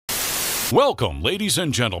Welcome, ladies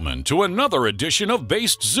and gentlemen, to another edition of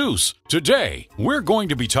Based Zeus. Today, we're going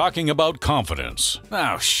to be talking about confidence.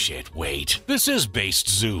 Oh shit, wait. This is Based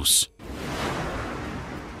Zeus.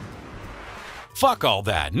 Fuck all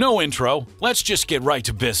that, no intro. Let's just get right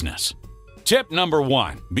to business. Tip number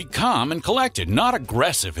 1. Be calm and collected, not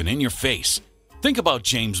aggressive and in your face. Think about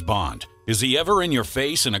James Bond. Is he ever in your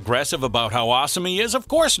face and aggressive about how awesome he is? Of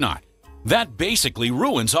course not. That basically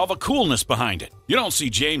ruins all the coolness behind it. You don't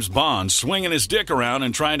see James Bond swinging his dick around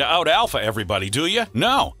and trying to out-alpha everybody, do you?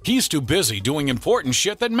 No, he's too busy doing important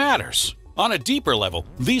shit that matters. On a deeper level,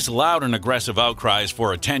 these loud and aggressive outcries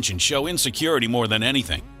for attention show insecurity more than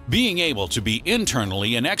anything. Being able to be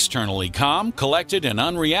internally and externally calm, collected, and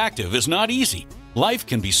unreactive is not easy. Life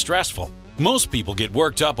can be stressful. Most people get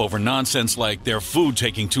worked up over nonsense like their food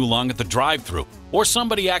taking too long at the drive-thru or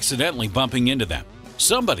somebody accidentally bumping into them.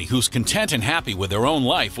 Somebody who's content and happy with their own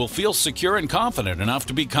life will feel secure and confident enough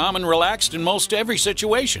to be calm and relaxed in most every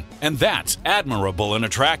situation, and that's admirable and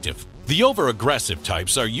attractive. The over-aggressive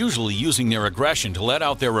types are usually using their aggression to let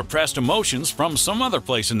out their repressed emotions from some other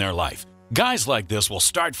place in their life. Guys like this will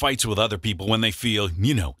start fights with other people when they feel,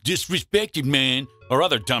 disrespected, man, or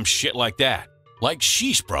other dumb shit like that. Like,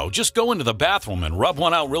 sheesh, bro, just go into the bathroom and rub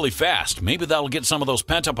one out really fast. Maybe that'll get some of those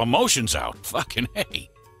pent-up emotions out. Fucking hey.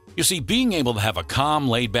 You see, being able to have a calm,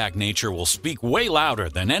 laid-back nature will speak way louder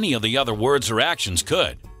than any of the other words or actions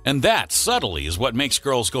could. And that, subtly, is what makes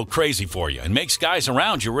girls go crazy for you and makes guys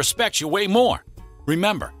around you respect you way more.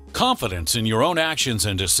 Remember, confidence in your own actions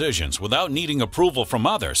and decisions without needing approval from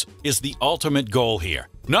others is the ultimate goal here,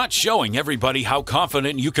 not showing everybody how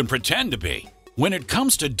confident you can pretend to be. When it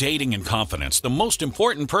comes to dating and confidence, the most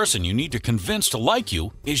important person you need to convince to like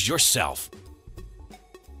you is yourself.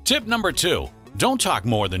 Tip number 2. Don't talk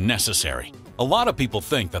more than necessary. A lot of people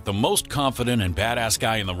think that the most confident and badass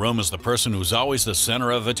guy in the room is the person who's always the center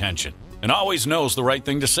of attention and always knows the right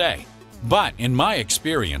thing to say. But in my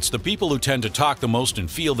experience, the people who tend to talk the most and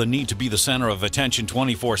feel the need to be the center of attention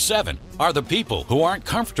 24/7 are the people who aren't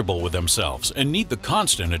comfortable with themselves and need the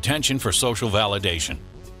constant attention for social validation.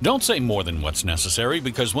 Don't say more than what's necessary,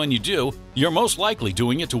 because when you do, you're most likely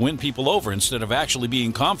doing it to win people over instead of actually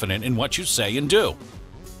being confident in what you say and do.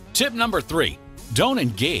 Tip number 3. Don't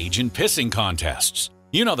engage in pissing contests.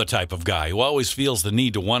 You know the type of guy who always feels the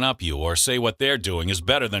need to one-up you or say what they're doing is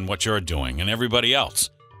better than what you're doing and everybody else.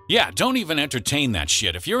 Yeah, don't even entertain that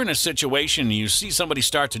shit. If you're in a situation and you see somebody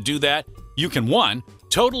start to do that, you can 1.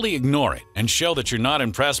 Totally ignore it and show that you're not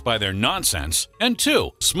impressed by their nonsense, and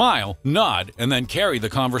 2. Smile, nod, and then carry the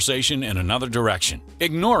conversation in another direction.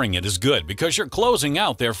 Ignoring it is good because you're closing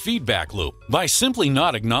out their feedback loop. By simply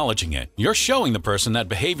not acknowledging it, you're showing the person that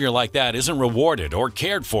behavior like that isn't rewarded or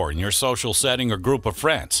cared for in your social setting or group of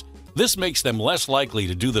friends. This makes them less likely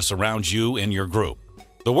to do this around you and your group.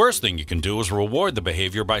 The worst thing you can do is reward the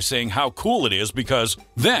behavior by saying how cool it is, because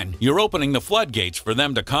then you're opening the floodgates for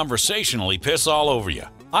them to conversationally piss all over you.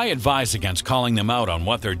 I advise against calling them out on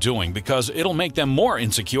what they're doing because it'll make them more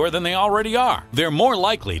insecure than they already are. They're more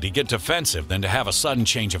likely to get defensive than to have a sudden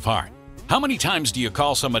change of heart. How many times do you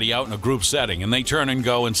call somebody out in a group setting and they turn and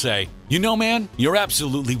go and say, man, you're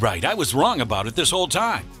absolutely right. I was wrong about it this whole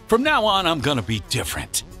time. From now on, I'm gonna be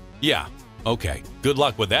different. Yeah, okay, good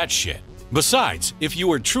luck with that shit. Besides, if you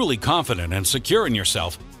were truly confident and secure in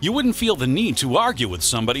yourself, you wouldn't feel the need to argue with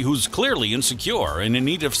somebody who's clearly insecure and in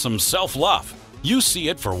need of some self-love. You see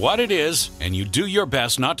it for what it is, and you do your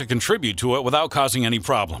best not to contribute to it without causing any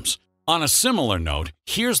problems. On a similar note,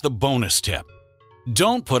 here's the bonus tip.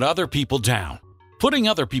 Don't put other people down. Putting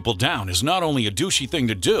other people down is not only a douchey thing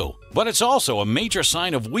to do, but it's also a major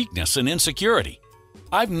sign of weakness and insecurity.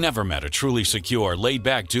 I've never met a truly secure,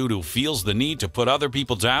 laid-back dude who feels the need to put other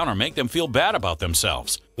people down or make them feel bad about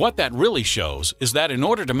themselves. What that really shows is that in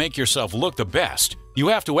order to make yourself look the best, you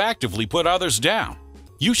have to actively put others down.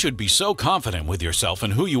 You should be so confident with yourself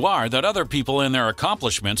and who you are that other people and their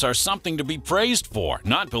accomplishments are something to be praised for,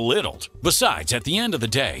 not belittled. Besides, at the end of the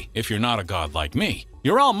day, if you're not a god like me,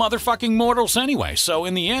 you're all motherfucking mortals anyway, so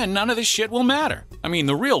in the end, none of this shit will matter. I mean,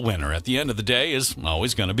 the real winner at the end of the day is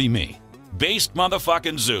always gonna be me. Based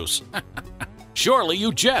motherfucking Zeus. Surely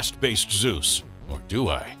you jest, Based Zeus. Or do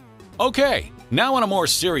I? Okay, now on a more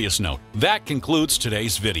serious note, that concludes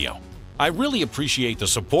today's video. I really appreciate the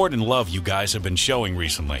support and love you guys have been showing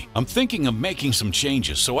recently. I'm thinking of making some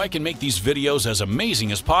changes so I can make these videos as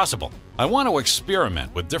amazing as possible. I want to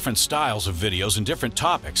experiment with different styles of videos and different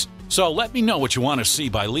topics, so let me know what you want to see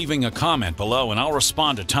by leaving a comment below and I'll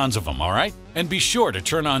respond to tons of them, alright? And be sure to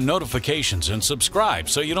turn on notifications and subscribe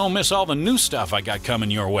so you don't miss all the new stuff I got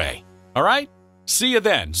coming your way. Alright? See you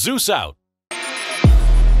then. Zeus out.